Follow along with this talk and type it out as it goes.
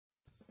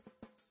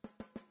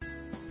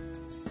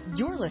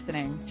You're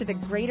listening to the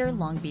Greater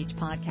Long Beach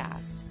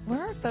Podcast,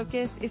 where our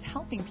focus is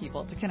helping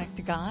people to connect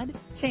to God,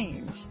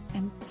 change,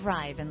 and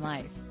thrive in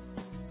life.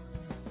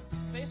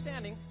 Stay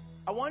standing.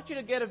 I want you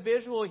to get a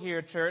visual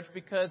here, church,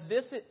 because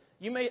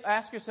you may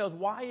ask yourselves,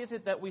 why is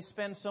it that we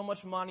spend so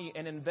much money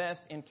and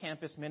invest in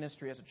campus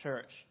ministry as a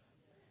church?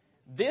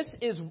 This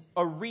is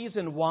a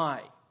reason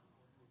why.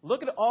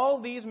 Look at all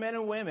these men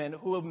and women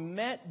who have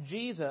met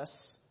Jesus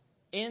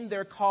in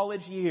their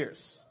college years,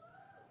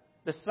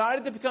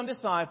 decided to become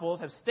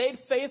disciples, have stayed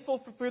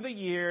faithful through the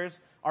years,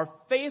 are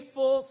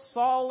faithful,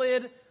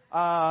 solid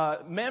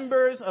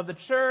members of the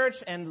church,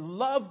 and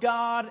love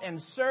God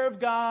and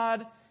serve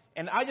God.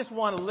 And I just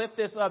want to lift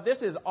this up.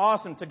 This is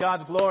awesome, to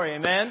God's glory.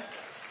 Amen?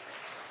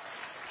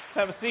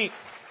 Let's have a seat.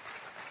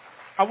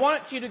 I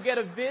want you to get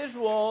a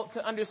visual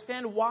to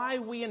understand why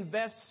we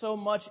invest so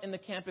much in the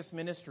campus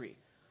ministry.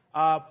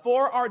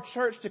 For our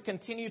church to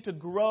continue to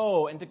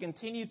grow and to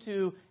continue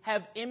to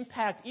have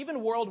impact,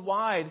 even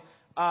worldwide,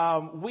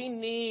 we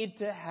need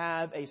to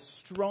have a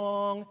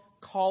strong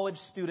college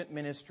student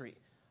ministry.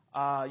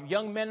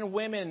 Young men and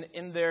women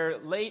in their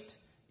late,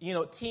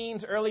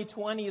 teens, early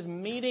 20s,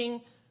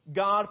 meeting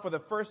God for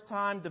the first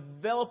time,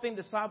 developing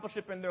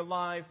discipleship in their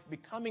life,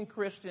 becoming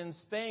Christians,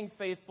 staying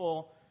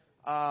faithful,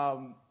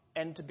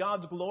 and to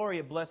God's glory,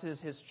 it blesses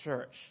His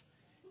church.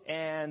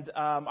 And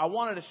I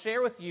wanted to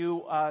share with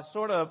you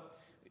sort of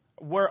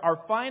where our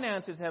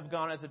finances have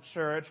gone as a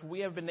church.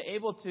 We have been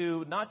able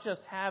to not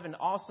just have an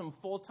awesome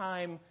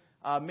full-time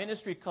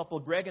ministry couple,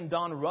 Greg and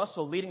Don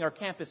Russell, leading our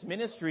campus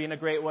ministry in a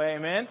great way,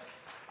 amen?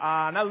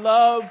 And I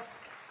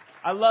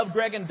love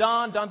Greg and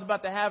Don. Don's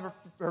about to have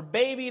her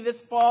baby this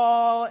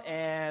fall,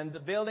 and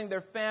building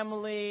their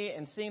family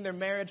and seeing their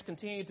marriage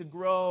continue to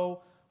grow.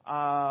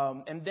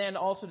 And then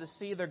also to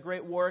see their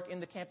great work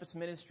in the campus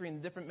ministry and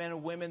the different men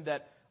and women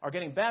that are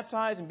getting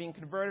baptized and being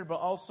converted, but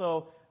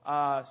also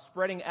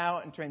spreading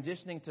out and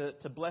transitioning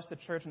to bless the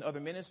church and other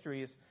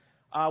ministries.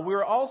 We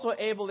were also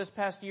able this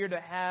past year to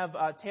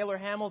have Taylor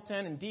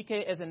Hamilton and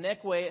DK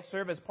Ezenekwe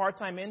serve as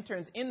part-time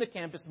interns in the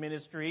campus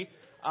ministry.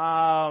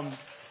 And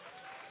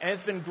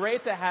it's been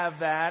great to have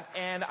that.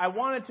 And I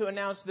wanted to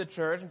announce to the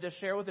church and just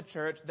share with the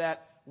church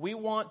that we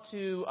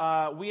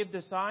have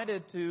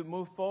decided to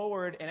move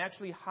forward and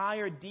actually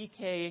hire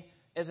DK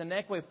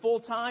Ezenekwe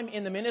full-time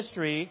in the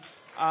ministry.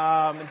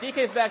 And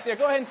DK's back there.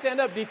 Go ahead and stand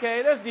up, DK.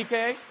 There's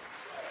DK.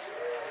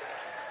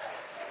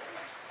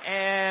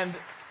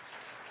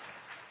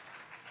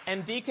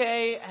 And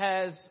DK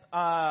has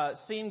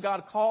seen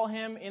God call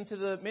him into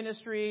the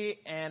ministry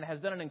and has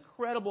done an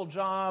incredible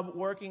job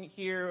working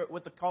here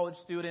with the college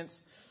students.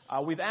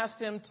 We've asked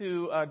him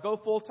to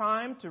go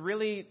full-time to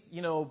really,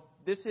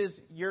 this is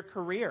your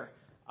career,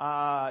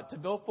 to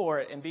go for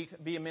it and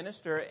be a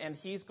minister. And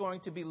he's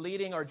going to be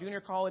leading our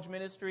junior college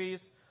ministries.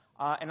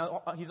 And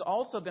he's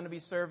also going to be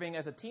serving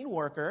as a teen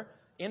worker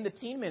in the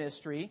teen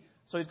ministry.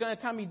 So he's going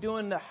to kind of be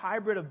doing the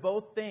hybrid of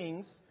both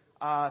things,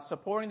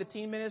 supporting the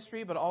teen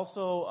ministry, but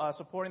also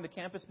supporting the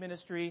campus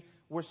ministry.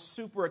 We're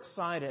super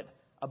excited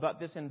about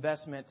this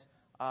investment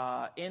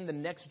in the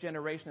next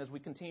generation as we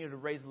continue to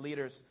raise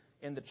leaders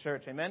in the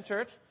church. Amen,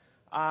 church?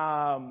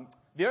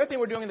 The other thing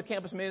we're doing in the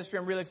campus ministry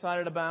I'm really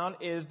excited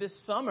about is this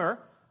summer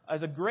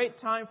is a great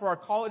time for our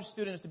college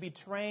students to be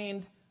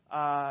trained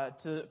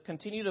to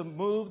continue to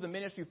move the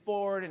ministry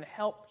forward and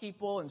help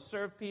people and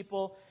serve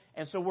people.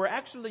 And so we're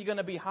actually going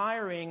to be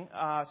hiring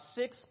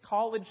 6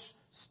 college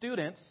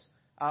students,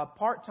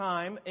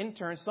 part-time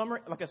interns,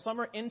 like a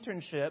summer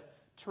internship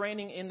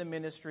training in the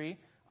ministry.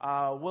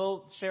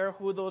 We'll share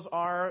who those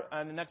are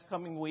in the next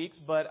coming weeks.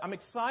 But I'm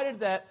excited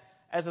that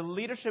as a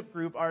leadership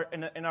group,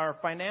 in our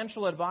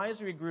financial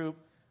advisory group,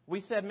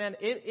 we said, man,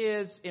 it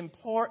is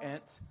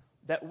important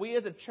that we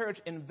as a church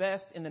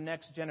invest in the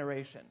next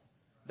generation,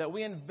 that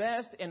we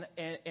invest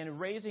in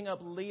raising up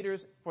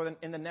leaders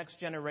in the next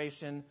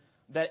generation,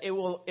 that it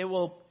will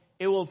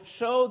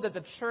show that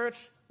the church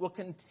will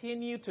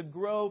continue to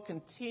grow,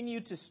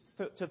 continue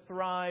to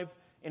thrive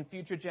in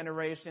future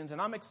generations.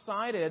 And I'm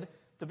excited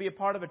to be a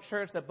part of a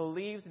church that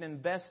believes in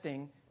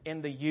investing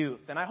in the youth.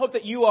 And I hope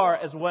that you are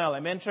as well.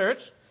 Amen, church?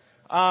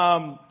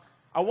 I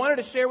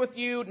wanted to share with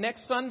you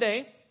next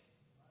Sunday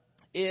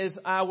is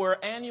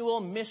our annual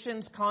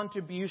missions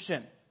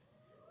contribution.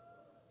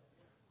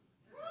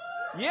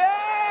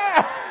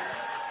 Yeah!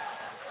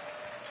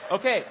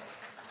 Okay.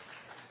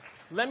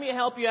 Let me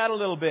help you out a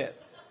little bit.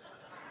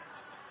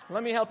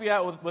 Let me help you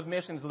out with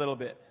missions a little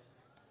bit.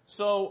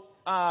 So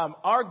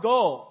our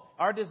goal,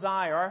 our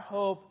desire, our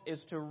hope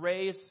is to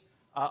raise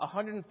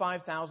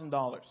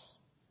 $105,000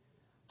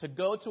 to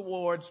go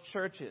towards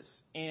churches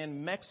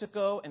in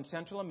Mexico and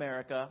Central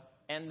America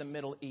and the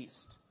Middle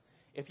East.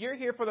 If you're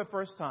here for the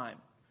first time,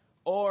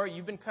 or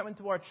you've been coming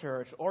to our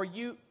church, or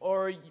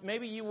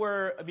maybe you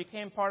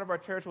became part of our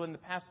church within the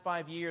past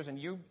 5 years, and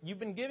you've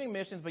been giving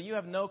missions, but you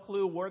have no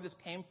clue where this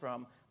came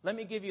from, let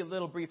me give you a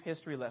little brief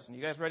history lesson.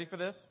 You guys ready for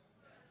this?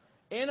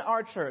 In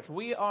our church,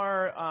 we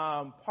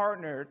are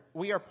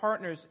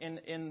partners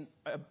in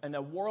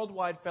a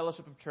worldwide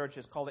fellowship of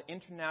churches called the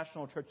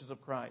International Churches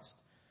of Christ.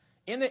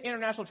 In the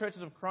International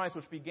Churches of Christ,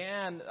 which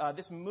began,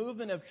 this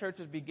movement of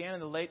churches began in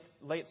the late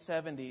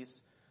 70s.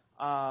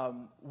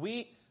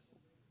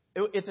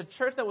 It's a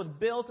church that was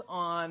built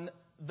on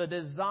the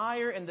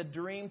desire and the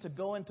dream to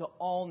go into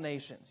all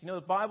nations. You know,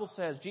 the Bible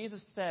says,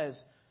 Jesus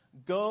says,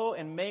 go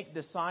and make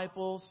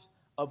disciples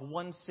of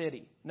one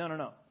city.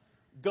 No.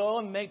 Go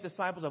and make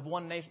disciples of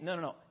one nation.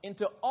 No.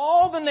 Into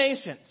all the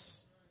nations,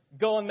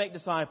 go and make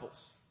disciples,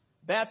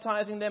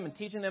 baptizing them and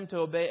teaching them to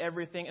obey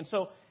everything. And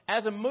so,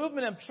 as a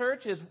movement of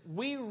churches,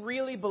 we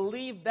really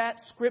believe that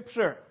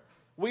Scripture.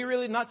 We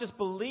really not just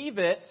believe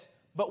it,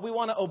 but we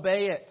want to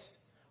obey it.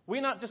 We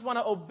not just want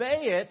to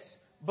obey it,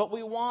 but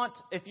we want,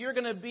 if you're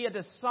going to be a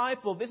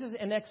disciple, this is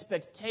an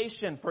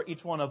expectation for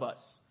each one of us,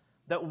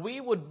 that we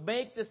would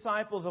make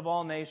disciples of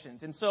all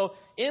nations. And so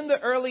in the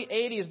early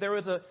 80s,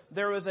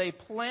 there was a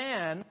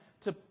plan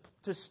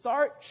to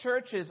start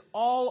churches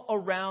all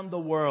around the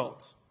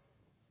world.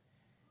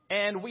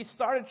 And we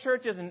started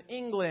churches in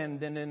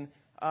England and in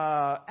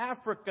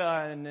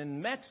Africa and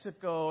in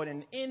Mexico and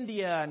in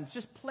India, and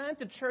just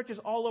planted churches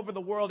all over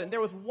the world. And there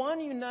was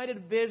one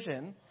united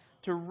vision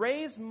to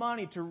raise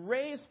money, to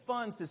raise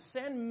funds, to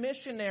send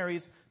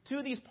missionaries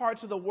to these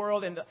parts of the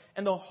world. And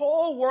the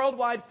whole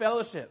worldwide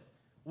fellowship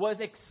was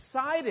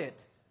excited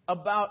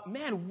about,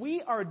 man,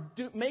 we are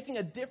making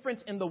a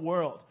difference in the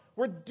world.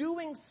 We're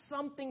doing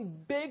something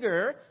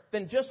bigger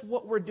than just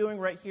what we're doing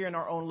right here in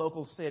our own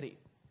local city.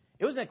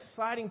 It was an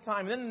exciting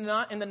time. And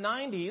then in the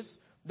 90s,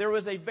 there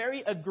was a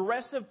very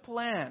aggressive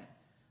plan,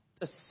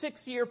 a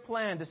 6-year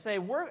plan to say,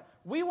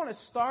 we want to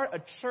start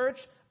a church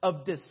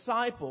of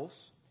disciples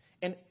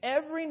in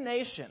every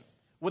nation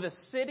with a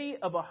city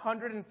of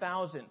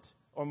 100,000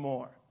 or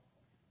more.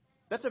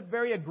 That's a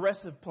very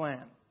aggressive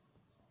plan.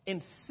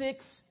 In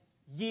 6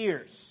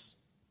 years,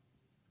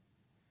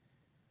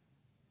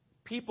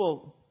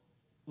 people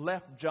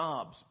left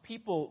jobs.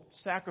 People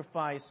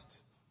sacrificed,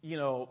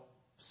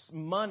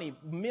 money.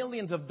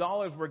 Millions of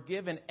dollars were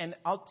given. And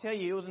I'll tell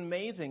you, it was an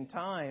amazing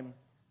time.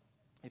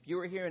 If you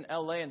were here in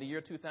L.A. in the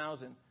year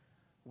 2000,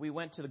 we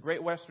went to the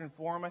Great Western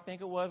Forum, I think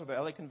it was, or the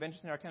L.A.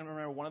 Convention Center. I can't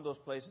remember one of those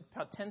places.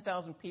 About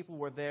 10,000 people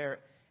were there.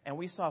 And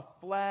we saw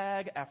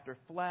flag after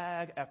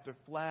flag after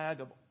flag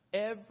of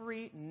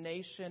every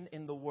nation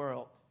in the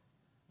world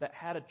that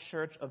had a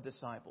church of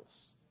disciples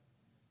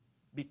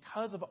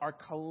because of our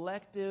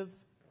collective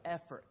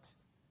effort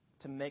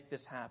to make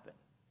this happen.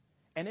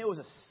 And it was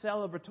a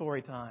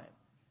celebratory time.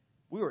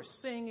 We were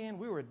singing,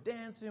 we were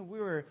dancing,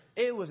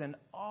 it was an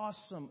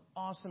awesome,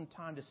 awesome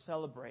time to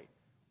celebrate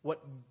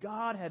what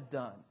God had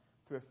done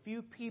through a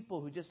few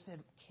people who just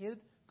said,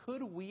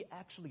 could we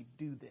actually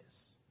do this?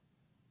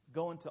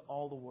 Go into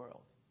all the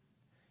world.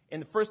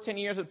 In the first 10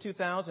 years of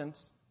 2000s,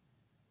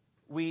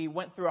 we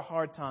went through a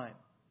hard time.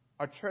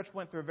 Our church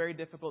went through a very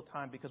difficult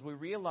time because we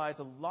realized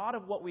a lot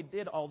of what we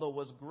did, although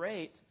was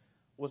great,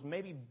 was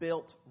maybe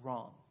built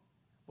wrong.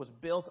 Was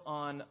built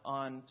on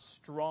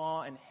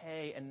straw and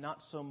hay and not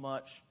so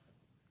much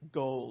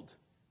gold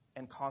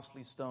and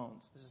costly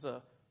stones. This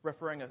is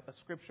referring a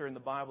scripture in the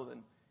Bible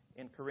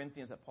in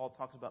Corinthians that Paul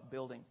talks about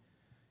building.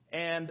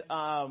 And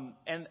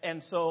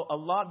so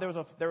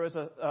there was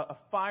a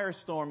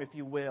firestorm, if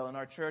you will, in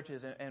our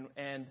churches,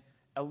 and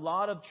a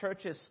lot of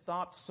churches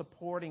stopped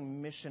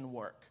supporting mission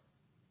work.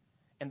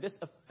 And this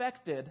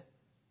affected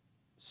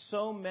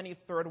so many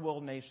third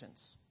world nations,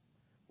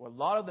 where a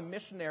lot of the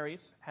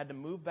missionaries had to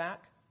move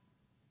back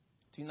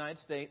to the United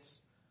States.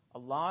 A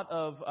lot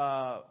of,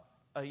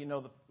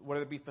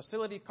 whether it be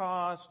facility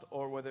cost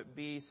or whether it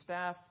be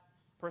staff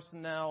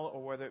personnel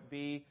or whether it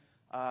be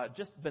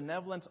just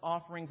benevolence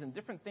offerings and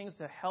different things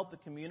to help the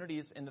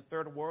communities in the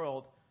third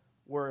world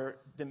were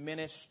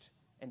diminished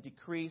and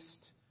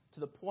decreased to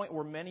the point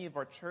where many of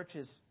our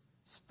churches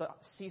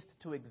ceased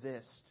to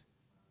exist.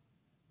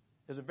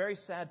 It was a very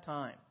sad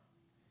time.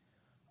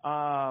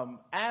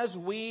 As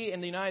we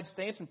in the United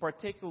States in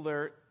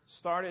particular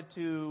started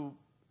to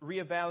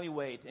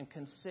reevaluate and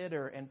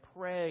consider and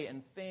pray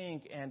and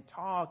think and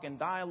talk and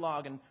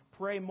dialogue and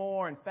pray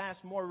more and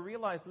fast more, we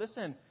realized,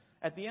 listen,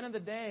 at the end of the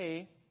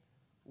day,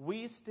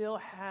 we still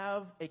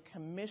have a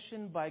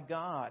commission by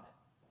God,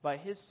 by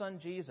His Son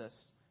Jesus,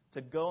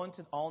 to go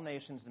into all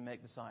nations and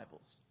make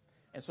disciples.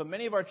 And so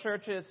many of our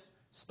churches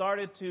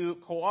started to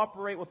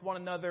cooperate with one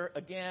another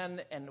again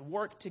and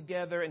work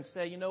together and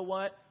say, you know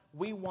what?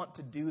 We want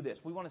to do this.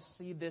 We want to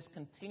see this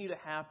continue to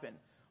happen.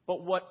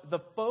 But what the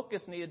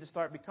focus needed to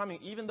start becoming,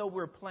 even though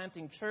we're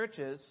planting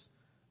churches,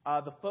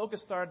 the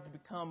focus started to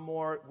become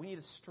more, we need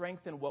to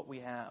strengthen what we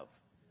have.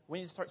 We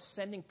need to start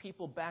sending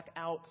people back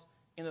out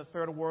in the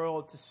third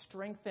world to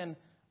strengthen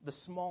the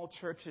small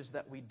churches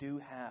that we do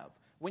have.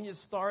 We need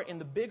to start in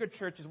the bigger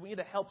churches. We need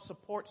to help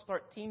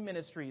start teen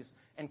ministries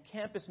and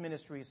campus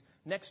ministries,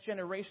 next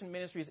generation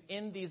ministries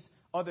in these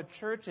other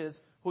churches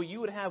who you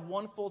would have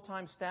one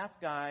full-time staff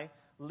guy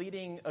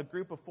leading a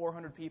group of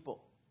 400 people.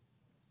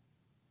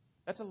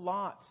 That's a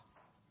lot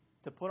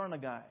to put on a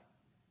guy.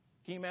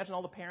 Can you imagine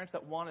all the parents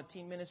that want a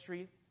teen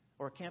ministry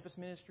or a campus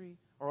ministry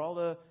or all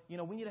the,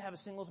 we need to have a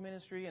singles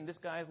ministry, and this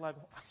guy's like,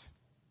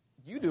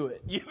 you do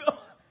it.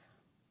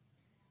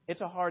 It's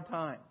a hard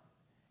time.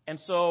 And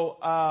so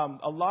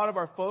a lot of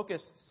our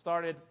focus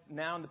started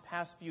now in the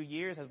past few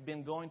years has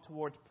been going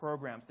towards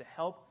programs to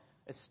help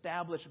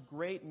establish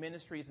great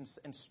ministries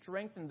and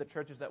strengthen the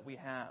churches that we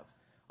have.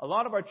 A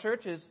lot of our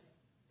churches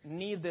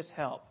need this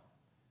help.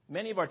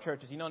 Many of our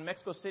churches, in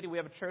Mexico City, we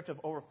have a church of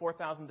over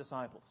 4,000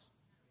 disciples.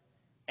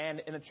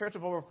 And in a church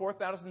of over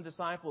 4,000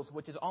 disciples,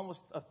 which is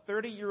almost a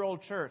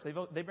 30-year-old church,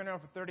 they've been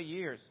around for 30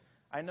 years.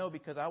 I know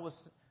because I was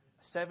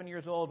 7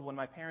 years old when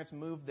my parents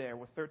moved there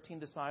with 13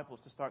 disciples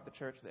to start the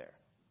church there.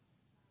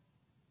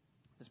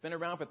 It's been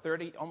around for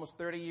almost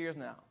 30 years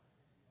now.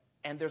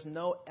 And there's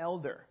no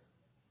elder.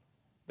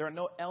 There are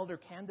no elder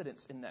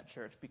candidates in that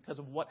church because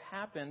of what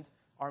happened.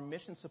 Our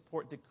mission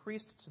support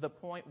decreased to the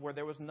point where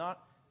there was not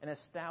an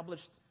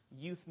established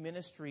youth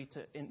ministry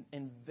to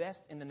invest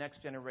in the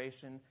next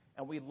generation.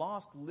 And we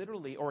lost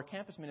or a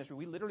campus ministry,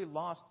 we literally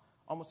lost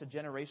almost a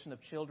generation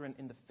of children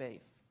in the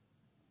faith,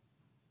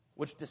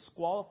 which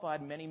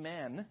disqualified many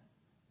men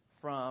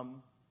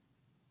from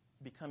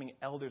becoming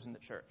elders in the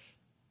church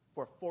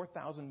for a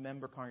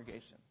 4,000-member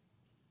congregation.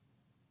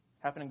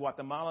 Happened in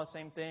Guatemala,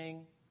 same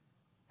thing.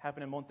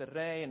 Happened in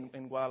Monterrey,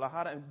 in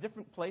Guadalajara, in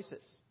different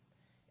places.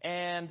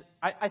 And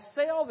I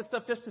say all this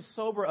stuff just to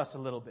sober us a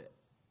little bit,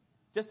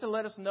 just to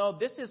let us know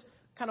this is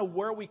kind of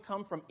where we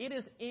come from. It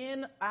is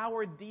in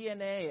our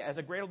DNA as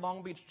a Greater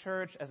Long Beach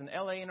church, as an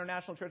LA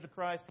International Church of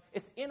Christ.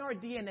 It's in our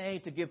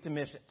DNA to give to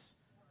missions.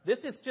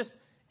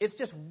 It's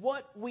just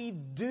what we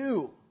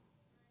do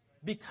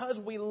because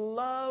we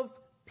love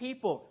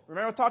people.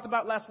 Remember I talked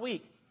about last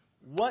week.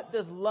 What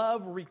does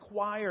love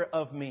require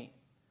of me?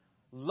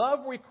 Love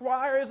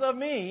requires of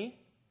me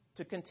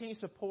to continue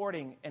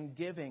supporting and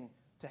giving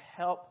to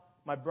help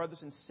my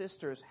brothers and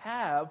sisters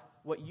have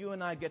what you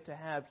and I get to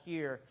have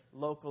here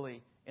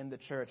locally in the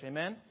church.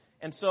 Amen?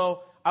 And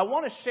so I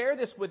want to share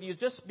this with you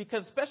just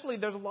because especially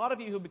there's a lot of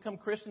you who become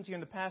Christians here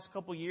in the past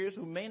couple years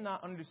who may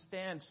not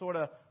understand sort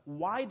of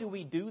why do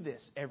we do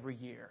this every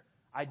year?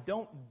 I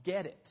don't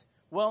get it.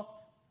 Well,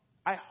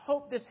 I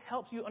hope this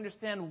helps you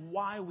understand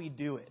why we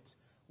do it.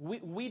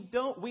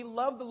 We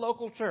love the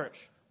local church.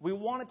 We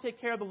want to take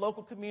care of the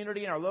local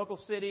community and our local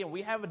city, and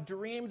we have a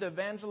dream to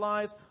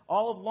evangelize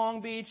all of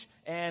Long Beach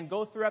and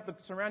go throughout the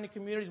surrounding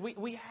communities.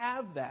 We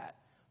have that.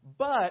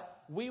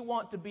 But we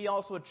want to be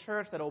also a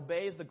church that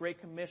obeys the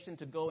Great Commission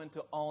to go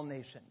into all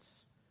nations,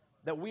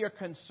 that we are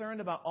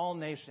concerned about all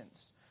nations.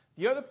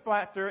 The other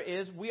factor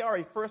is we are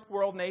a first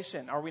world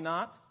nation, are we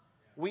not?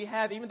 We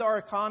have, even though our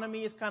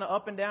economy is kind of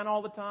up and down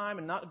all the time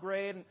and not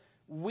great,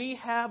 we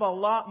have a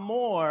lot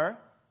more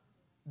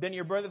than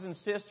your brothers and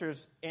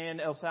sisters in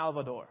El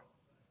Salvador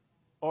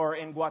or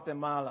in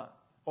Guatemala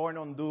or in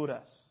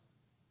Honduras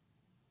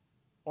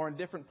or in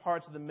different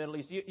parts of the Middle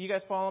East. You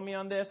guys follow me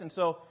on this? And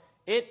so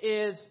it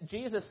is,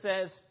 Jesus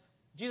says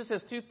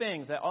two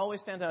things that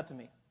always stands out to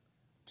me.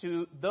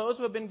 To those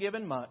who have been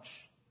given much,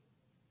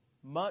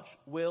 much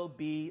will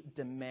be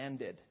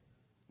demanded.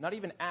 Not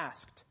even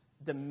asked,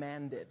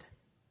 demanded.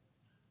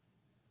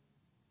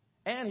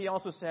 And he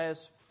also says,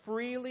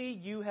 freely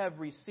you have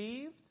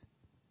received,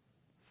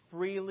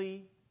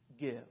 freely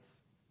give.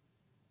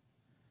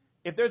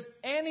 If there's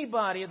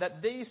anybody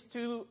that these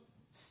two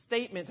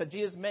statements that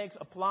Jesus makes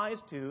applies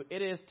to,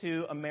 it is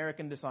to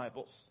American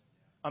disciples,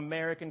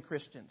 American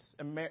Christians,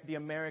 the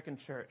American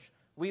church.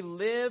 We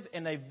live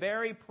in a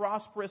very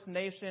prosperous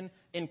nation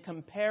in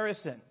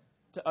comparison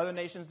to other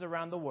nations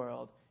around the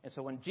world. And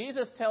so when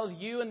Jesus tells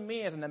you and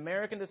me as an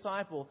American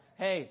disciple,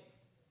 hey,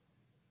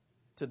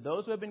 to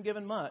those who have been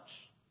given much,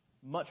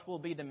 much will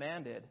be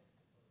demanded.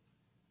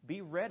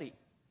 Be ready,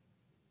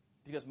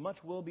 because much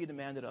will be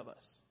demanded of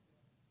us.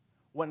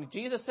 When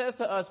Jesus says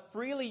to us,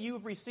 freely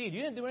you've received,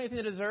 you didn't do anything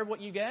to deserve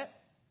what you get.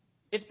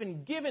 It's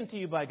been given to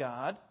you by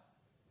God.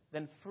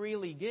 Then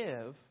freely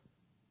give.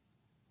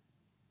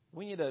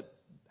 We need to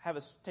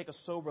take a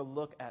sober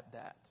look at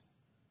that.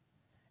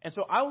 And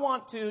so I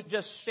want to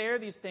just share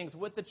these things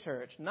with the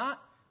church, not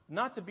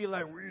to be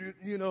like,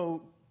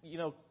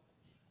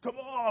 come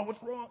on,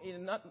 what's wrong?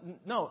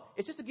 No,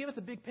 it's just to give us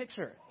a big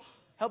picture.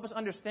 Help us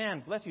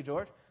understand. Bless you,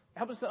 George.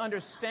 Help us to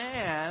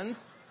understand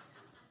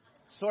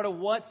sort of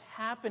what's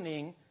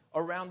happening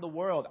around the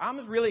world.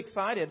 I'm really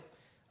excited.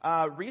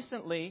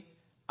 Recently,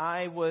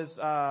 I was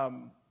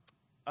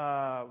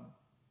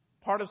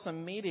part of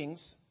some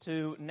meetings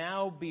to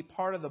now be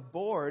part of the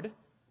board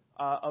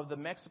of the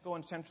Mexico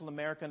and Central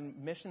American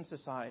Mission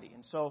Society.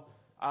 And so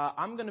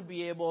I'm going to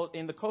be able,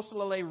 in the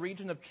coastal LA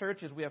region of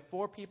churches, we have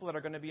 4 people that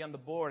are going to be on the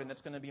board, and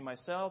that's going to be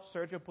myself,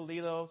 Sergio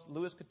Pulido,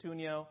 Luis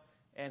Coutinho,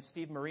 and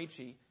Steve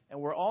Marici. And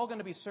we're all going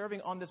to be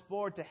serving on this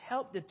board to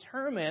help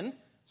determine,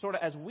 sort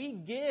of as we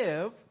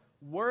give,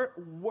 where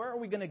are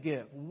we going to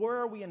give? Where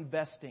are we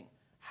investing?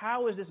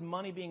 How is this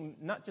money being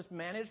not just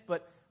managed,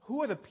 but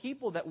who are the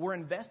people that we're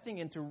investing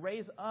in to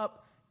raise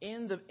up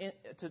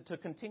to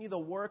continue the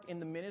work in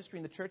the ministry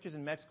in the churches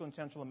in Mexico and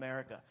Central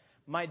America?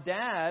 My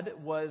dad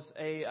was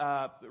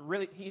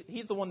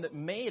he's the one that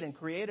made and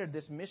created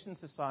this mission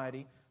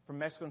society for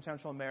Mexico and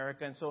Central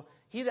America. And so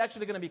he's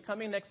actually going to be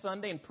coming next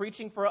Sunday and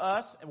preaching for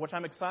us, which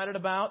I'm excited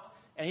about.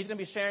 And he's going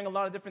to be sharing a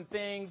lot of different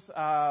things,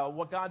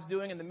 what God's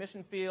doing in the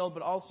mission field,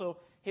 but also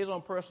his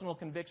own personal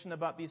conviction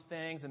about these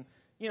things. And,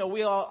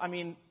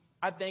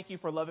 I thank you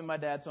for loving my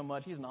dad so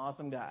much. He's an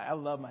awesome guy. I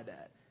love my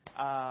dad.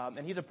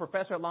 And he's a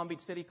professor at Long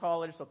Beach City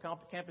College, so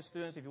campus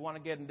students, if you want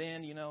to get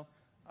in,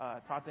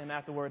 talk to him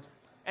afterwards.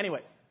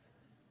 Anyway,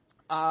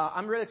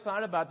 I'm really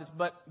excited about this,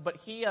 but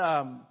he,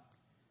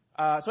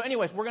 so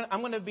anyways,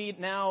 I'm going to be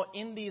now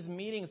in these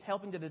meetings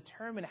helping to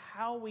determine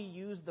how we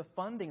use the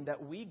funding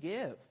that we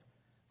give.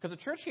 Because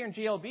the church here in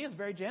GLB is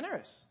very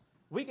generous.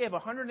 We gave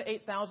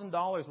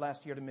 $108,000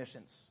 last year to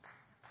missions.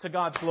 To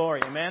God's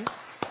glory, amen?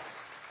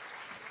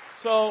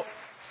 So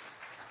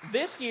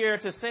this year,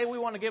 to say we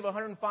want to give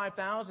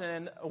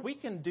 $105,000, we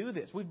can do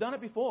this. We've done it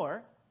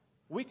before.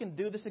 We can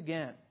do this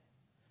again.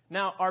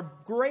 Now, our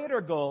greater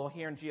goal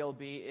here in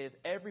GLB is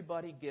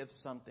everybody gives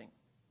something.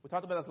 We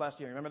talked about this last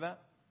year. Remember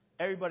that?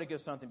 Everybody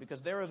gives something,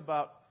 because there was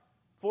about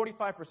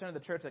 45% of the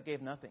church that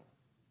gave nothing.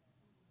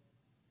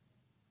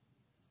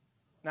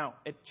 Now,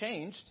 it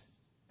changed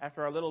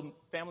after our little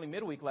family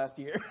midweek last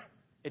year.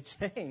 It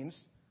changed.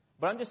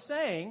 But I'm just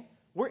saying,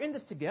 we're in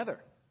this together.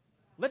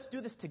 Let's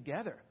do this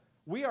together.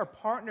 We are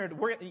partnered.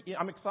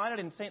 I'm excited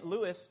in St.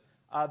 Louis.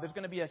 There's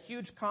going to be a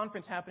huge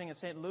conference happening in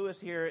St. Louis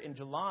here in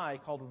July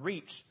called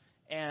REACH.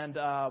 And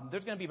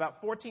there's going to be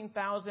about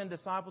 14,000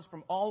 disciples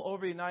from all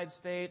over the United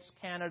States,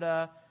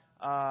 Canada,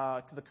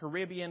 to the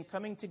Caribbean,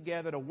 coming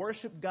together to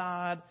worship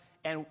God.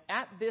 And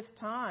at this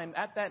time,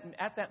 at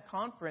that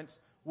conference,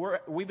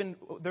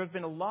 there's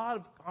been a lot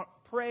of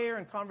prayer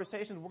and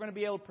conversations. We're going to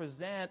be able to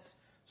present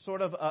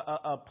sort of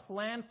a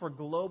plan for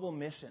global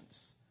missions,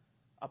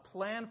 a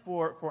plan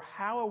for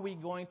how are we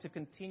going to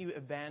continue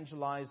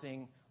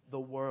evangelizing the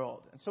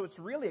world. And so it's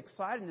really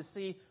exciting to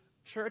see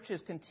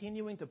churches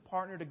continuing to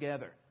partner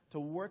together, to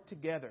work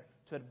together,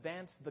 to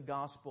advance the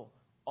gospel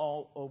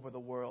all over the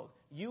world.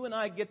 You and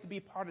I get to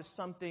be part of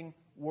something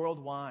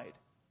worldwide,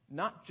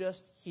 not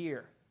just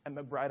here at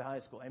McBride High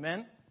School,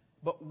 amen?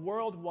 But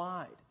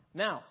worldwide.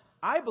 Now,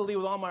 I believe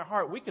with all my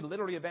heart we could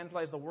literally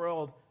evangelize the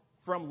world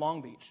from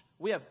Long Beach.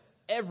 We have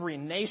every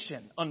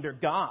nation under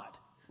God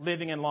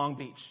living in Long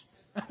Beach.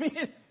 I mean,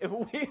 if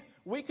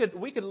we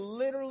could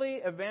literally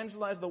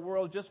evangelize the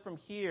world just from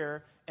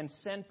here and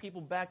send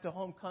people back to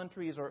home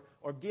countries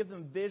or give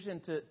them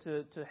vision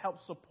to help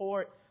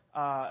support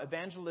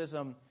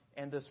evangelism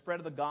and the spread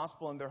of the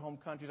gospel in their home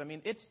countries. I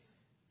mean,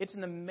 it's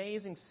an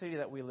amazing city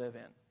that we live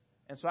in.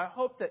 And so I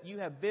hope that you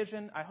have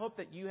vision. I hope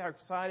that you are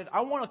excited.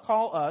 I want to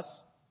call us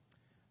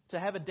to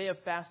have a day of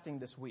fasting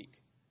this week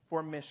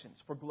for missions,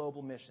 for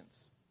global missions.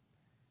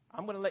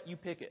 I'm going to let you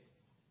pick it.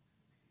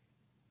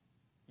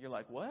 You're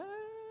like, what?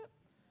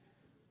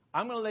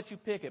 I'm going to let you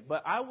pick it.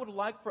 But I would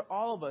like for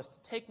all of us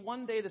to take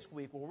one day this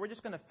week where we're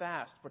just going to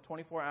fast for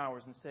 24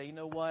 hours and say, you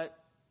know what?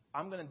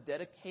 I'm going to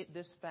dedicate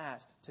this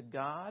fast to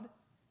God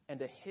and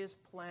to His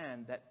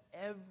plan that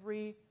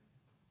every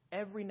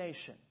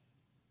nation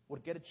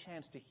would get a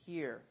chance to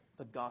hear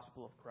the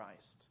gospel of Christ.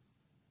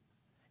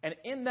 And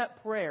in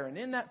that prayer and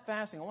in that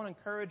fasting, I want to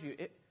encourage you,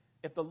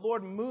 if the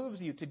Lord moves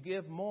you to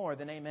give more,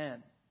 then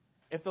amen.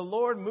 If the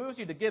Lord moves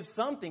you to give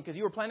something because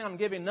you were planning on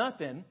giving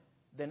nothing,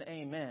 then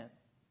amen.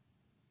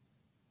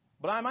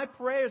 But my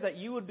prayer is that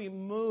you would be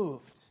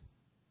moved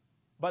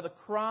by the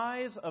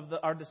cries of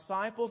our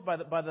disciples, by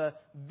the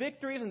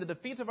victories and the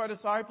defeats of our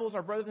disciples,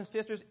 our brothers and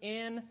sisters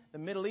in the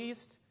Middle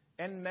East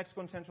and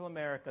Mexico and Central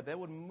America. That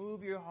would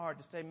move your heart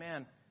to say,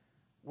 man,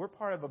 we're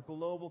part of a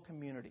global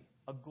community,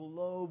 a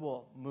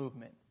global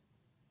movement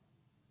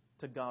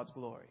to God's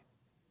glory.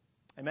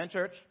 Amen,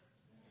 church?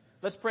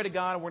 Let's pray to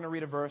God, and we're going to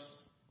read a verse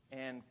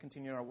and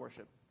continue our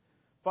worship.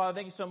 Father,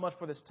 thank you so much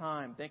for this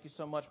time. Thank you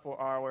so much for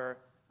our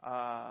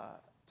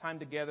time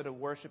together to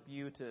worship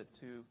you,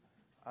 to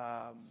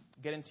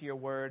get into your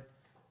word.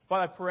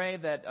 Father, I pray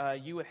that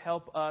you would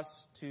help us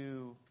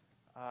to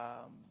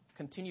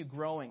continue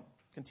growing,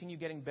 continue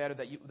getting better,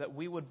 that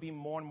we would be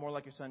more and more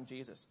like your Son,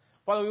 Jesus.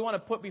 Father, we want to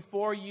put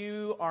before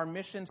you our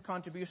missions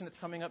contribution that's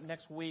coming up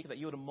next week, that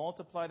you would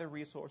multiply the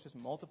resources,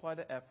 multiply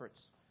the efforts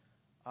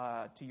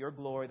to your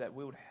glory, that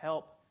we would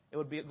help. It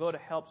would go to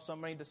help so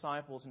many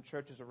disciples and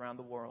churches around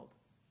the world.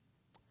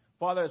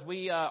 Father, as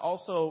we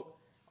also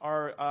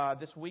are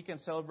this weekend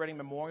celebrating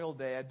Memorial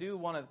Day, I do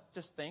want to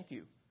just thank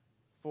you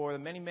for the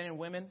many men and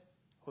women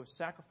who have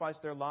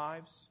sacrificed their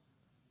lives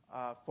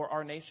for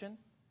our nation,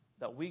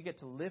 that we get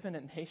to live in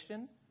a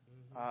nation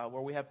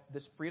where we have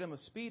this freedom of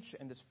speech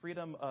and this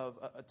freedom of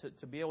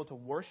to be able to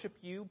worship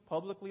you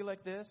publicly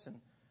like this. And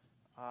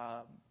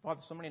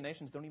Father, so many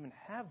nations don't even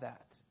have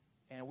that.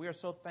 And we are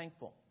so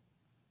thankful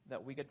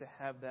that we get to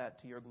have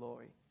that to your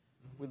glory.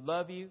 We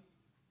love you.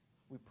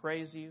 We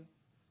praise you.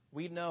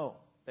 We know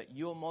that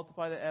you will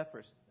multiply the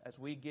efforts as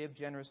we give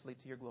generously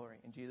to your glory.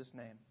 In Jesus'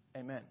 name,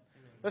 amen.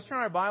 Let's turn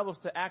our Bibles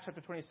to Acts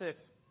chapter 26.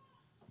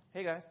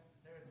 Hey, guys.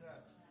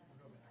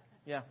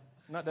 Yeah,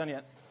 I'm not done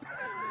yet.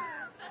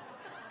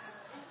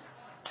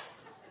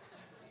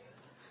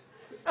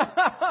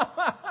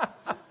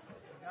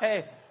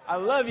 Hey, I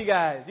love you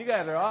guys. You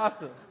guys are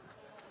awesome.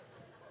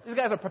 These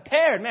guys are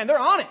prepared. Man, they're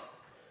on it.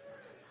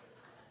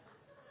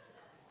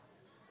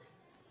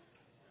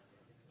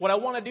 What I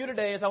want to do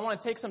today is I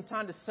want to take some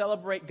time to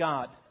celebrate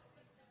God.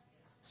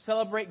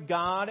 Celebrate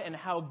God and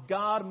how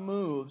God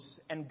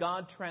moves and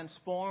God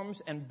transforms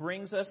and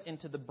brings us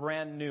into the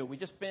brand new. We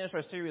just finished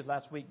our series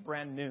last week,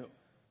 Brand New.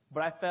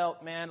 But I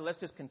felt, man, let's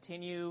just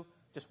continue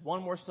just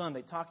one more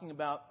Sunday talking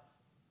about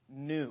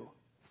new,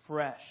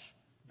 fresh,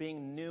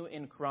 being new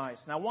in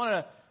Christ. And I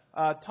want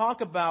to talk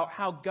about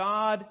how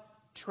God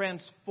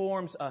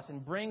transforms us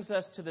and brings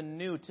us to the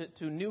new,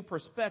 to new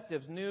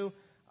perspectives,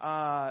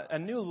 a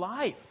new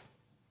life.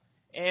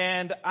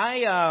 And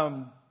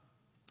I'm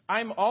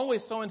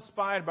always so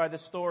inspired by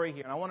this story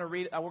here, and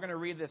we're going to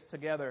read this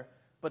together.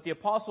 But the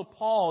Apostle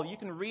Paul, you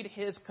can read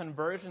his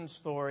conversion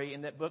story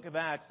in that book of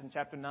Acts in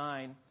chapter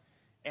 9,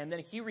 and then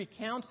he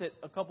recounts it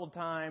a couple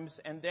times,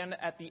 and then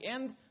at the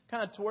end,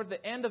 kind of towards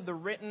the end of the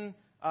written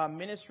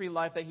ministry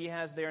life that he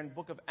has there in the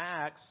book of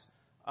Acts,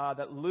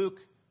 that Luke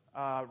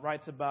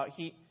writes about,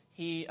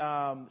 he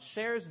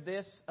shares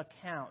this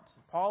account.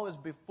 Paul is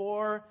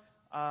before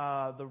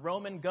the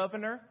Roman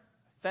governor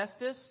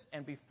Festus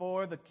and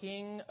before the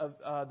king of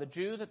the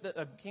Jews,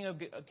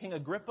 King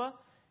Agrippa,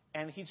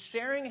 and he's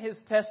sharing his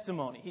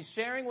testimony. He's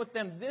sharing with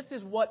them, this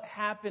is what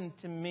happened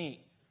to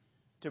me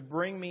to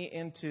bring me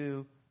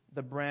into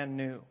the brand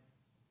new.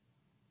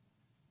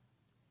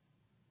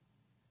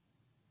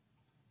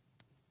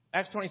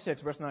 Acts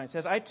 26, verse 9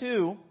 says, I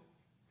too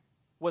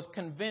was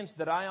convinced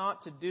that I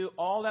ought to do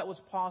all that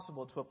was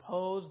possible to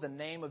oppose the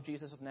name of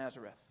Jesus of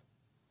Nazareth.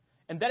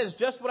 And that is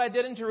just what I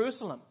did in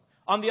Jerusalem.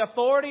 On the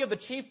authority of the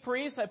chief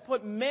priests, I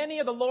put many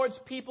of the Lord's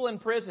people in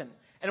prison.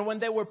 And when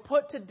they were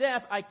put to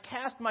death, I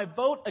cast my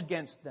vote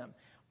against them.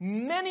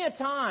 Many a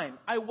time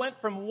I went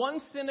from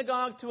one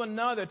synagogue to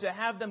another to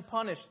have them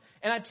punished.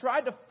 And I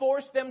tried to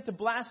force them to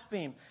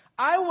blaspheme.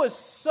 I was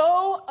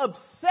so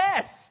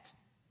obsessed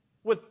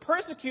with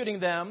persecuting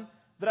them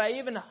that I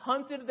even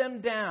hunted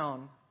them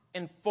down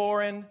in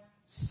foreign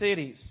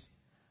cities.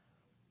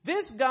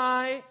 This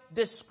guy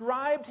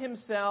described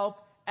himself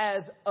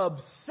as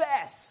obsessed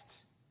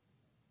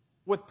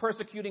with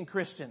persecuting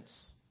Christians.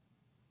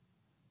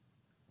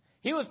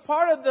 He was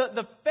part of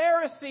the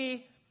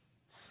Pharisee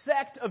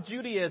sect of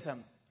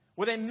Judaism,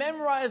 where they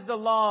memorized the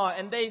law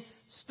and they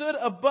stood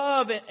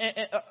above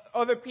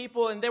other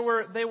people, and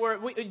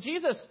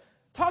Jesus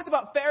talked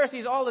about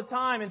Pharisees all the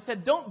time and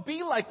said, don't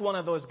be like one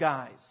of those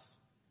guys.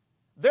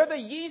 They're the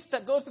yeast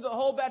that goes through the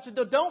whole batch of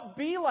dough. Don't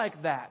be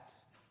like that.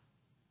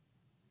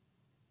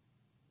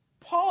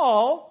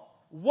 Paul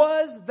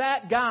was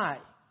that guy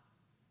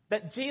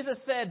that Jesus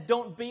said,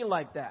 don't be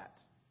like that.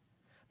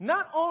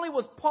 Not only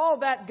was Paul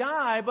that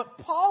guy, but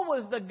Paul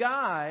was the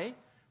guy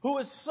who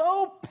was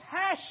so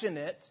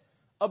passionate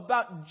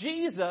about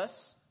Jesus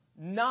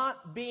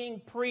not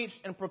being preached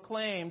and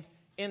proclaimed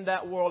in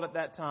that world at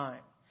that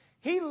time.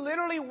 He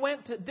literally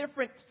went to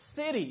different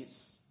cities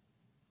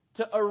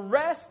to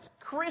arrest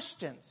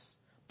Christians,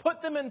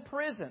 put them in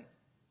prison,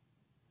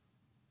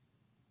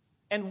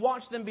 and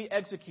watch them be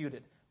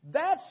executed.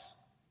 That's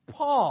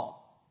Paul.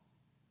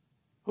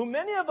 Who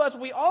many of us,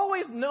 we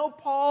always know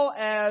Paul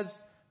as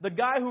the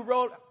guy who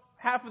wrote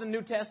half of the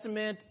New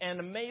Testament, an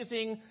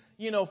amazing,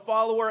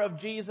 follower of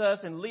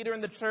Jesus and leader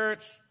in the church.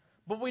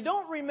 But we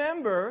don't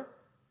remember,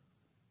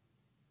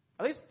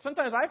 at least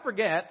sometimes I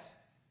forget,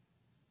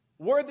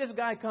 where this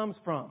guy comes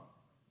from.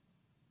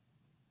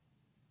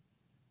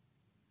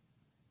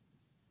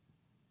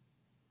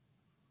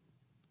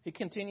 He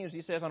continues,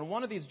 he says, on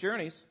one of these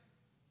journeys,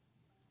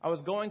 I was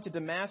going to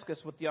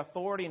Damascus with the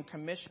authority and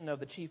commission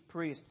of the chief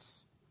priests.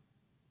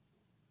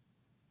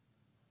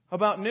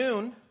 About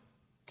noon,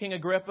 King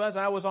Agrippa, as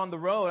I was on the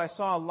road, I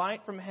saw a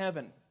light from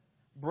heaven,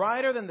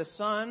 brighter than the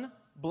sun,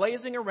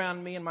 blazing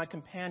around me and my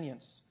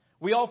companions.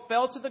 We all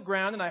fell to the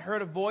ground, and I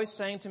heard a voice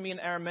saying to me in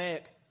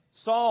Aramaic,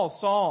 Saul,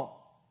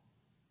 Saul,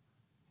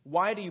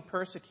 why do you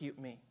persecute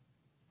me?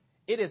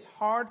 It is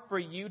hard for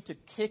you to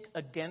kick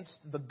against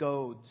the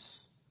goads.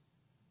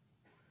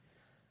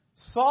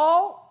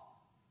 Saul,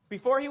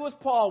 before he was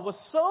Paul, was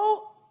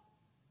so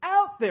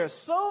out there,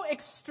 so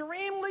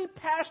extremely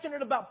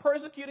passionate about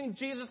persecuting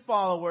Jesus'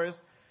 followers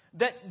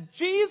that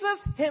Jesus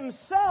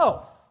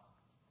himself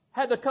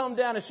had to come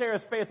down and share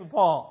his faith with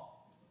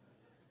Paul.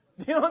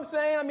 You know what I'm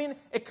saying? I mean,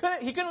 he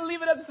couldn't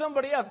leave it up to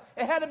somebody else.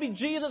 It had to be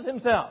Jesus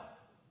himself.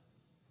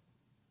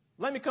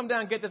 Let me come down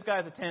and get this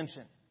guy's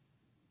attention.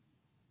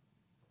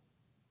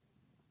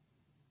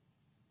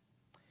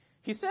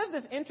 He says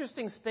this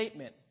interesting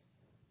statement.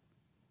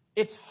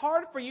 It's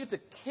hard for you to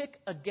kick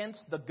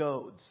against the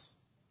goads.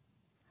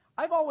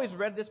 I've always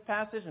read this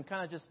passage and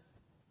kind of just,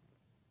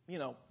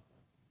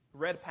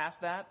 read past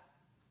that.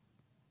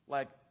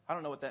 Like, I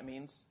don't know what that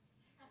means.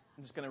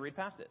 I'm just going to read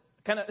past it.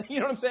 Kind of, you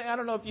know what I'm saying? I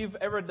don't know if you've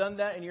ever done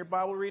that in your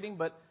Bible reading,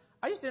 but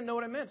I just didn't know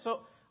what it meant. So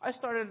I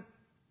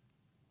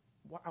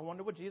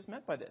wonder what Jesus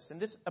meant by this.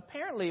 And this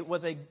apparently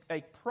was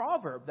a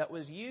proverb that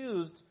was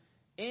used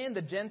in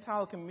the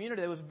Gentile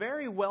community. It was a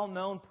very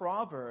well-known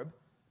proverb,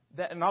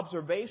 that an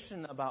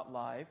observation about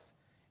life.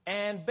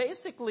 And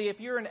basically, if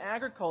you're in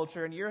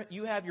agriculture and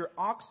you have your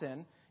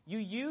oxen, you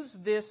use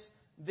this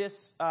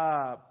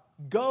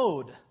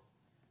goad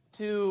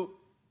to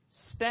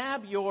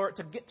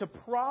to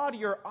prod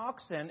your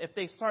oxen if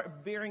they start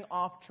veering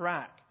off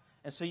track.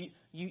 And so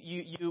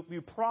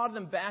you prod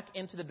them back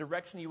into the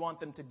direction you want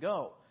them to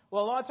go.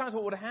 Well, a lot of times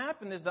what would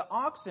happen is the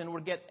oxen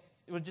would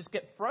just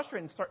get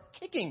frustrated and start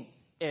kicking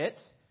it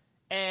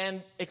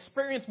and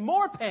experience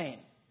more pain.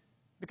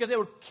 Because they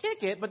would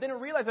kick it, but then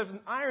realize there's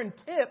an iron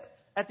tip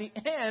at the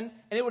end,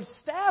 and it would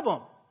stab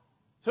them.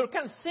 So it would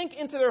kind of sink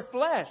into their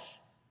flesh.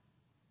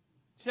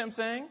 See what I'm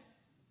saying?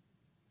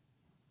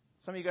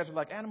 Some of you guys are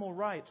like, animal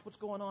rights, what's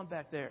going on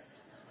back there?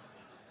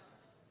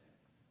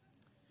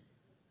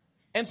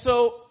 And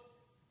so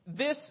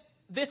this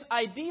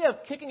idea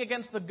of kicking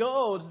against the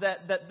goads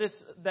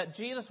that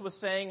Jesus was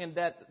saying and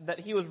that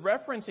he was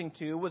referencing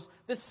to was,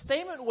 this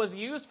statement was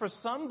used for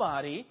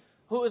somebody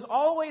who is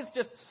always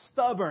just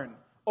stubborn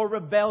or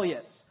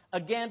rebellious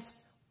against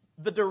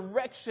the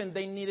direction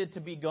they needed to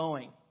be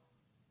going.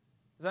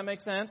 Does that make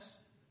sense?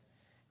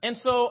 And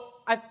so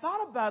I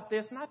thought about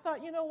this, and I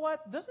thought, you know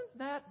what? Doesn't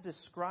that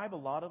describe a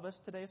lot of us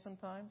today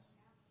sometimes?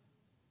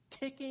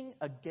 Kicking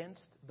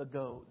against the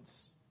goads.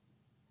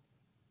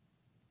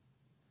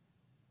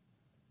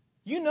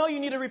 You know you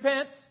need to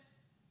repent.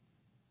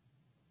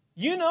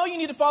 You know you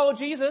need to follow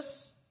Jesus.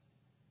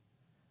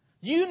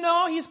 You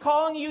know He's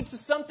calling you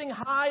to something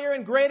higher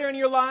and greater in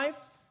your life.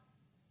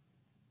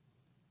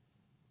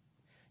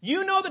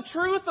 You know the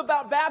truth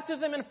about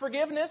baptism and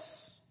forgiveness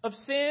of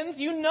sins.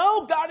 You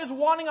know God is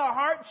wanting a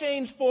heart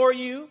change for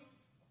you,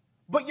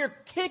 but you're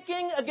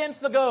kicking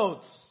against the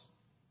goads.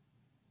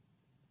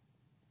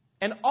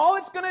 And all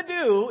it's going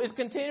to do is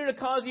continue to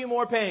cause you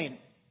more pain.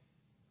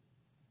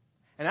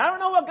 And I don't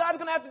know what God's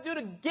going to have to do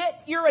to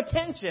get your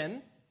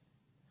attention,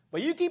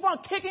 but you keep on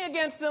kicking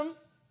against Him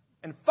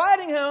and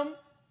fighting Him,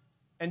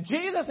 and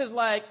Jesus is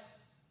like,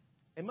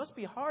 it must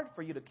be hard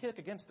for you to kick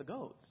against the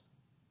goads.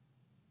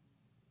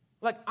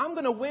 Like, I'm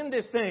going to win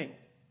this thing.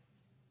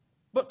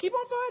 But keep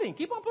on fighting.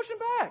 Keep on pushing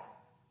back.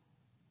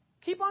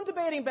 Keep on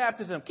debating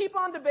baptism. Keep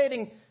on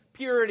debating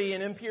purity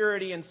and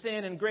impurity and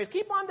sin and grace.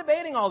 Keep on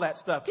debating all that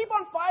stuff. Keep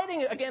on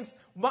fighting against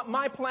what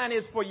my plan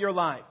is for your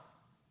life.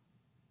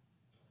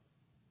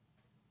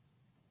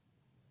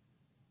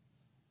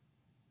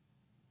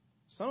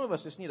 Some of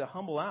us just need to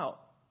humble out.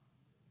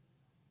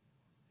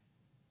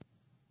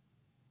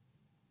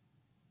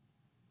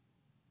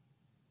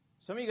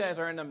 Some of you guys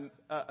are in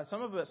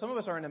some of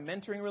us are in a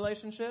mentoring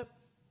relationship.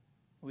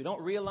 We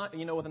don't realize,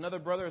 with another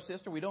brother or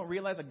sister, we don't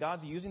realize that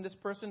God's using this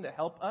person to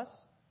help us.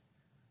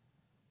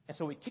 And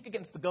so we kick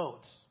against the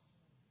goads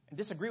and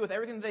disagree with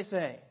everything that they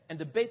say and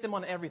debate them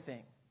on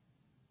everything.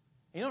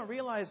 And you don't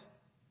realize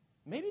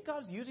maybe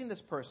God's using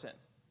this person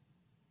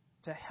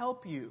to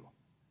help you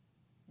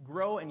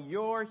grow in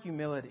your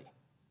humility.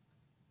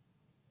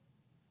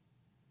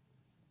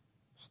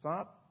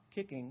 Stop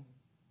kicking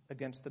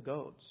against the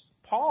goads.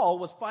 Paul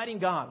was fighting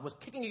God, was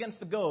kicking against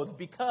the goads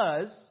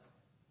because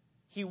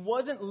he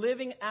wasn't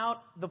living out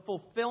the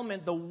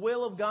fulfillment, the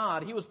will of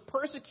God. He was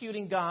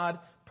persecuting God,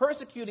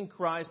 persecuting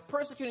Christ,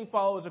 persecuting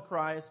followers of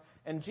Christ.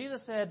 And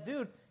Jesus said,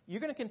 dude,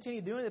 you're going to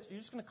continue doing this. You're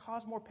just going to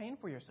cause more pain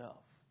for yourself.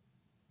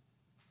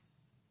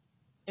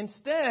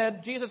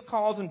 Instead, Jesus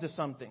calls him to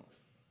something.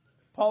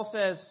 Paul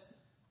says,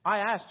 I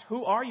asked,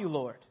 who are you,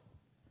 Lord?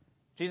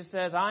 Jesus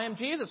says, I am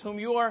Jesus, whom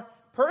you are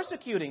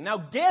persecuting. Now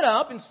get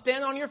up and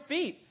stand on your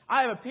feet.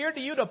 I have appeared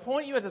to you to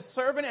appoint you as a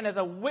servant and as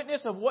a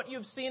witness of what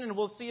you've seen and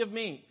will see of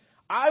me.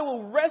 I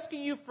will rescue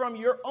you from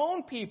your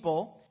own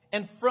people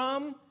and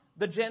from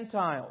the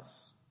Gentiles.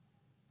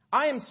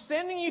 I am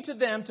sending you to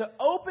them to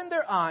open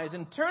their eyes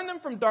and turn them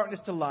from darkness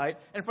to light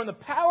and from the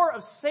power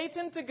of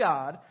Satan to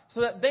God,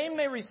 so that they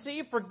may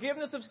receive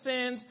forgiveness of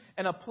sins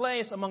and a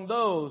place among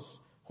those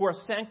who are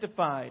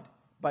sanctified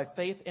by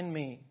faith in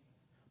me.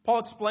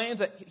 Paul explains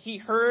that he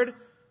heard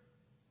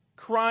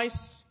Christ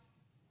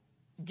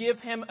give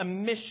him a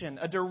mission,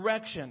 a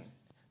direction.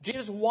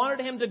 Jesus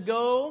wanted him to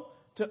go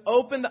to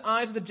open the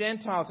eyes of the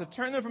Gentiles, to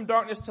turn them from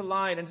darkness to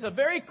light. And it's a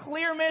very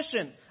clear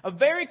mission, a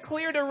very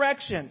clear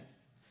direction.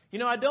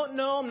 I don't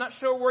know, I'm not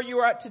sure where you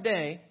are at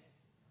today,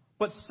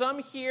 but some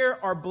here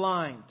are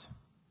blind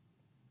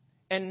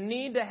and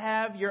need to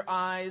have your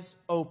eyes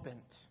opened.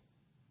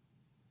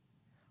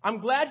 I'm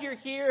glad you're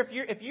here.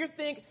 If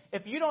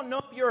you don't know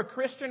if you're a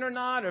Christian or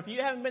not, or if you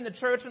haven't been to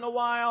church in a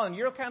while and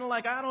you're kind of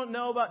like, I don't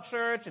know about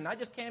church and I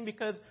just came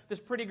because this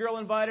pretty girl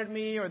invited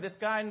me or this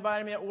guy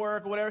invited me at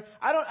work or whatever.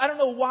 I don't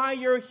know why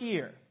you're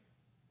here.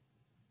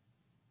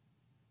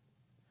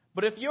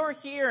 But if you're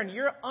here and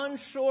you're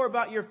unsure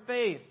about your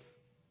faith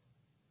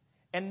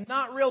and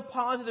not real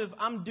positive,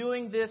 I'm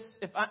doing this,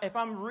 if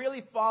I'm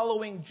really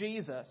following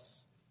Jesus,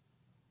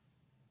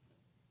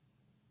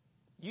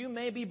 you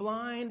may be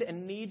blind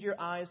and need your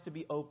eyes to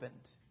be opened.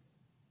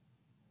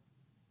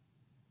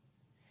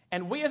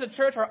 And we as a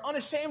church are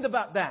unashamed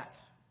about that,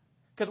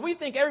 because we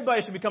think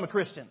everybody should become a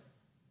Christian.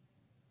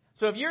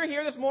 So if you're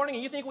here this morning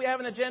and you think we have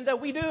an agenda,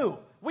 we do.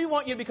 We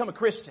want you to become a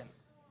Christian.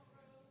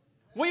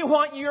 We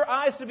want your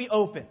eyes to be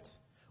opened.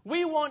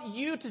 We want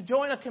you to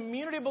join a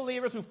community of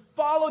believers who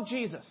follow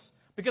Jesus,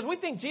 because we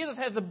think Jesus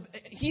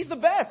He's the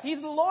best.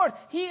 He's the Lord.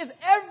 He is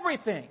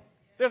everything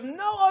There's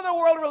no other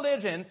world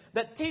religion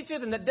that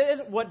teaches and that did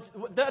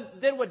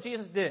what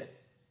Jesus did.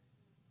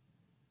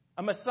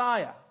 A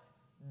Messiah,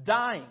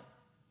 dying,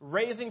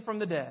 raising from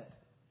the dead.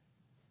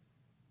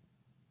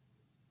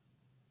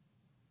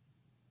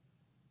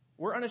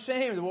 We're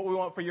unashamed of what we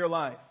want for your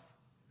life.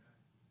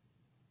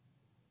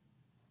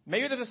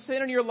 Maybe there's a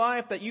sin in your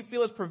life that you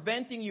feel is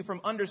preventing you from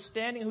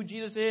understanding who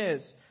Jesus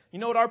is. You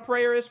know what our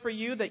prayer is for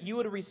you? That you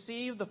would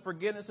receive the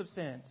forgiveness of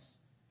sins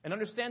and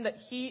understand that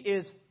He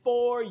is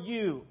for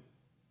you.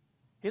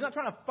 He's not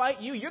trying to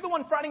fight you. You're the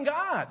one fighting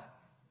God.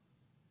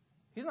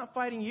 He's not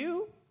fighting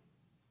you.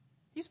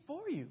 He's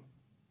for you.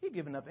 He's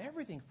given up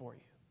everything for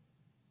you.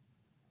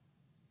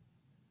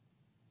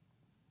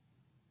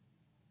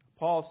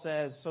 Paul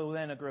says, so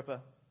then,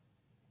 Agrippa,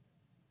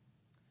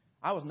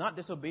 I was not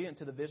disobedient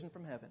to the vision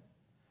from heaven.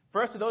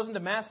 First to those in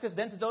Damascus,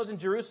 then to those in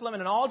Jerusalem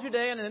and in all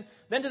Judea, and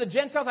then to the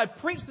Gentiles, I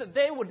preached that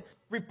they would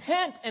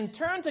repent and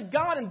turn to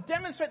God and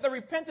demonstrate their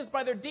repentance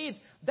by their deeds.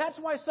 That's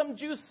why some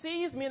Jews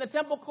seized me in the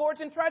temple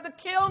courts and tried to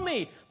kill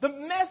me. The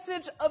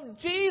message of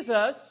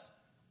Jesus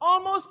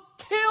almost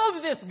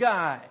killed this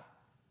guy.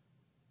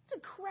 It's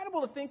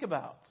incredible to think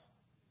about.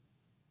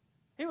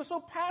 He was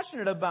so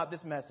passionate about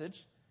this message,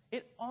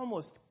 it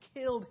almost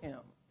killed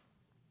him.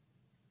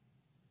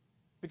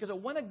 Because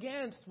it went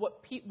against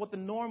what the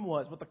norm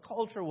was, what the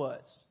culture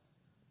was.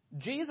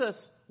 Jesus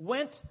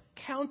went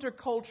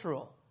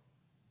countercultural.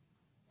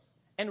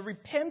 And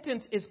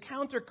repentance is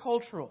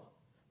countercultural.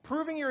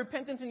 Proving your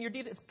repentance in your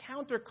deeds is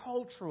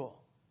countercultural.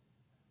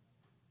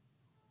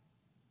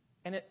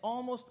 And it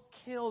almost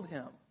killed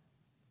him.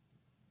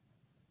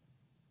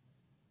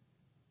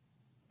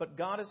 But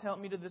God has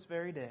helped me to this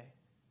very day.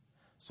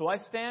 So I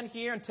stand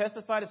here and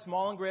testify to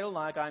small and great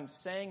alike. I'm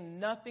saying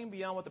nothing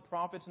beyond what the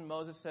prophets and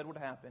Moses said would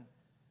happen.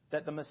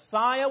 That the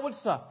Messiah would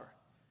suffer,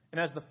 and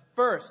as the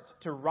first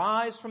to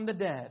rise from the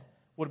dead,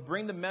 would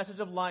bring the message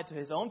of light to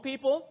His own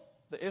people,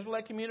 the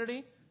Israelite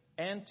community,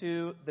 and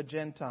to the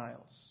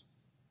Gentiles.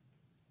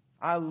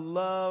 I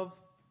love,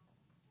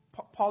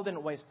 Paul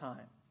didn't waste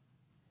time.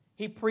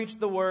 He preached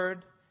the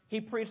word.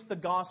 He preached the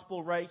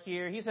gospel right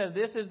here. He says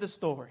this is the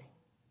story.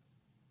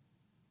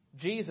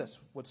 Jesus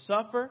would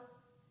suffer,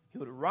 He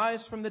would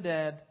rise from the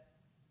dead,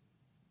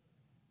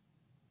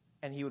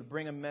 and He would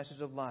bring a message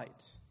of light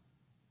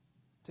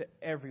to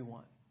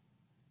everyone.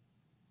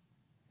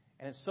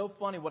 And it's so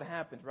funny what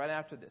happens right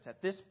after this.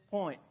 At this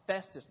point,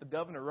 Festus, the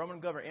governor, Roman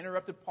governor,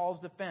 interrupted Paul's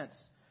defense.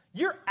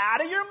 You're out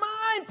of your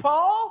mind,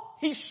 Paul!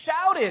 He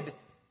shouted.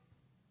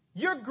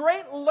 Your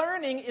great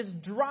learning is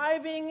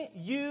driving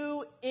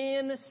you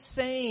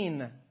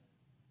insane.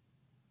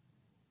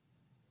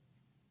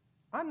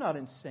 I'm not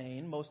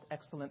insane, most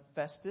excellent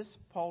Festus,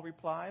 Paul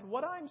replied.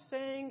 What I'm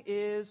saying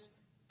is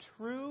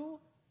true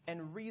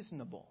and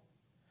reasonable.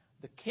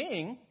 The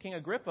king, King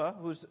Agrippa,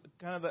 who's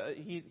kind of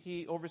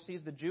he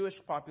oversees the Jewish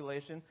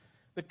population,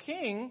 the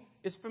king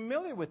is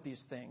familiar with these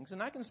things,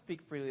 and I can speak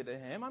freely to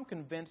him. I'm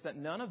convinced that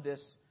none of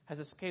this has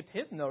escaped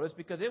his notice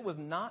because it was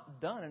not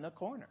done in a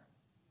corner.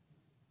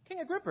 King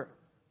Agrippa,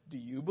 do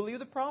you believe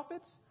the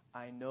prophets?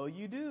 I know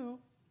you do.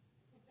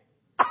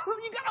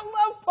 You gotta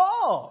love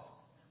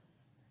Paul.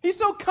 He's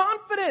so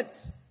confident.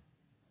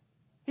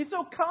 He's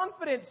so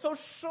confident, so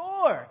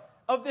sure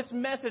of this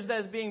message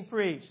that is being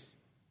preached.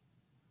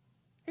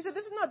 He said,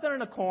 this is not done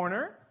in a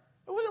corner.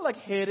 It wasn't like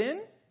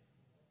hidden.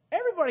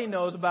 Everybody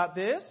knows about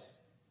this.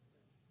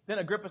 Then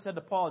Agrippa said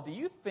to Paul, do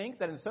you think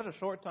that in such a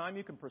short time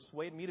you can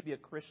persuade me to be a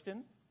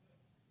Christian?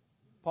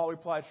 Paul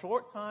replied,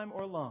 short time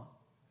or long.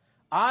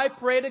 I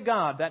pray to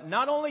God that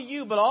not only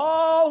you, but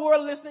all who are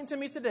listening to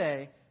me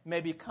today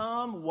may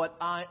become what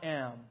I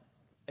am,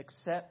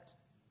 except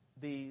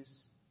these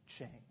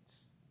chains.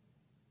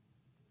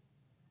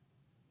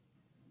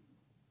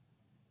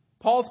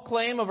 Paul's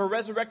claim of a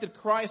resurrected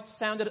Christ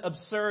sounded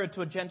absurd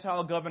to a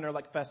Gentile governor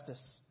like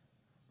Festus.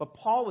 But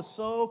Paul was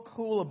so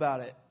cool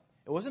about it.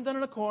 It wasn't done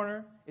in a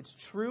corner. It's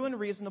true and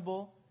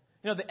reasonable.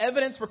 You know, the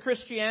evidence for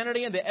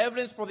Christianity and the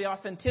evidence for the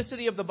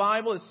authenticity of the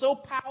Bible is so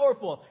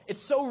powerful.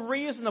 It's so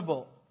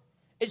reasonable.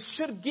 It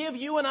should give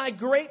you and I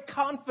great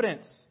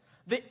confidence.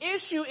 The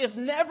issue is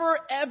never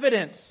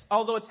evidence,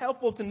 although it's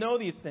helpful to know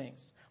these things.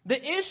 The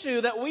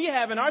issue that we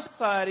have in our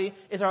society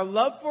is our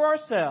love for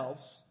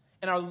ourselves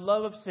and our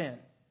love of sin.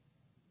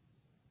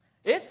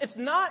 It's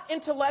not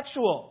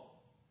intellectual.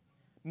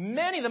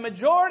 The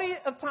majority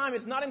of time,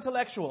 it's not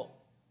intellectual.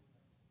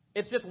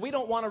 It's just we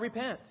don't want to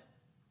repent.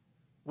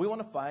 We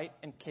want to fight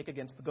and kick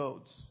against the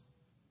goads.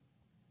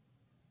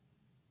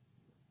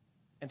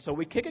 And so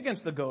we kick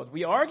against the goads.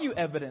 We argue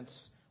evidence.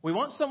 We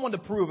want someone to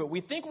prove it.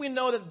 We think we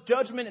know that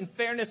judgment and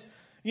fairness,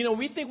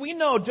 we think we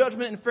know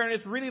judgment and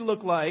fairness really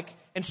look like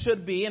and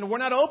should be, and we're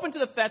not open to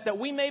the fact that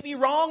we may be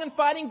wrong in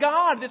fighting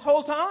God this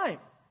whole time.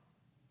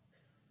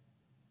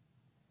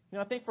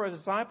 I think for our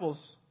disciples,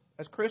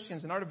 as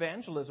Christians in our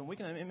evangelism, we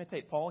can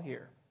imitate Paul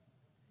here.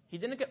 He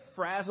didn't get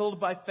frazzled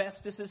by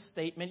Festus'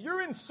 statement,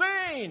 you're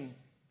insane!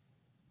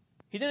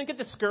 He didn't get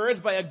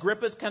discouraged by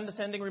Agrippa's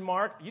condescending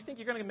remark, you think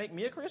you're going to make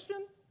me a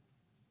Christian?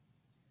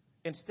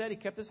 Instead, he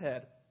kept his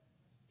head.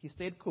 He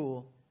stayed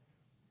cool.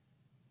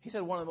 He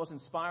said one of the most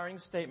inspiring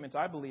statements,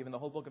 I believe, in the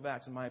whole book of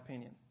Acts, in my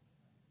opinion.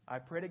 I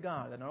pray to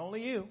God that not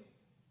only you,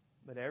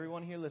 but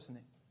everyone here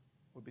listening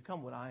would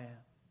become what I am,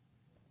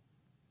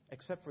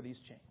 except for these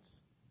chains.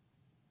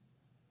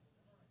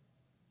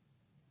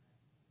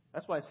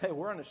 That's why I say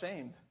we're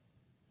unashamed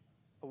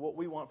of what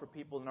we want for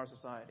people in our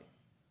society.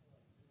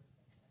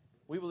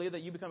 We believe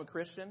that you become a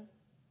Christian,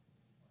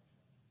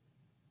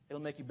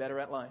 it'll make you better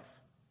at life.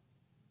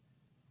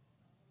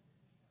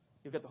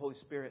 You'll get the Holy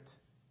Spirit.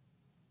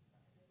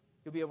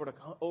 You'll be able to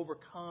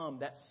overcome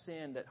that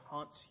sin that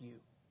haunts you.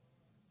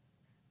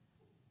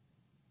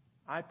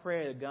 I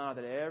pray to God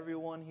that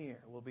everyone here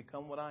will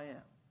become what I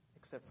am,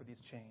 except for these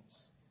chains.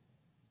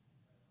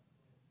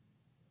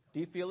 Do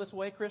you feel this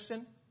way,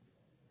 Christian?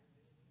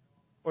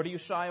 Or do you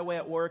shy away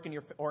at work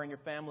or in your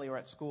family or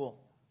at school?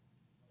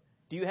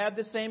 Do you have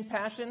the same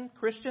passion,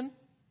 Christian?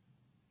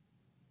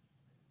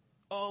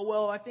 Oh,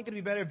 well, I think it'd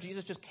be better if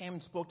Jesus just came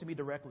and spoke to me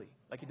directly,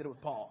 like he did it with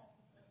Paul.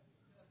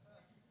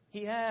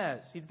 He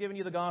has. He's given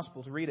you the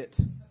Gospels. Read it.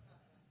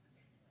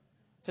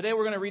 Today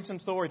we're going to read some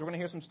stories. We're going to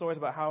hear some stories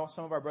about how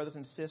some of our brothers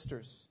and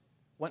sisters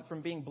went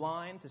from being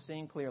blind to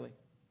seeing clearly,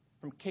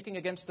 from kicking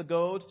against the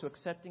goads to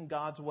accepting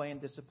God's way and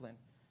discipline.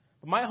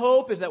 But my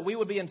hope is that we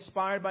would be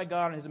inspired by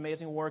God and His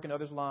amazing work in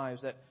others'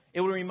 lives, that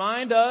it would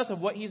remind us of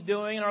what He's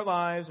doing in our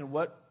lives and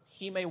what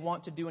He may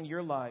want to do in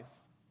your life.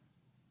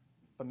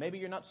 But maybe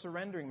you're not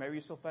surrendering. Maybe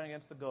you're still fighting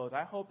against the goads.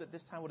 I hope that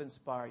this time would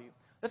inspire you.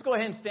 Let's go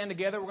ahead and stand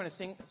together. We're going to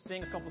sing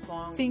a couple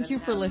songs. Thank you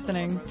for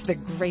listening to the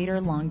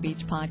Greater Long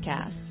Beach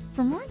Podcast.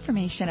 For more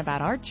information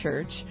about our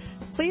church,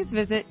 please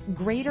visit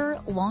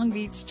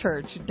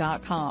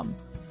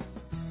greaterlongbeachchurch.com.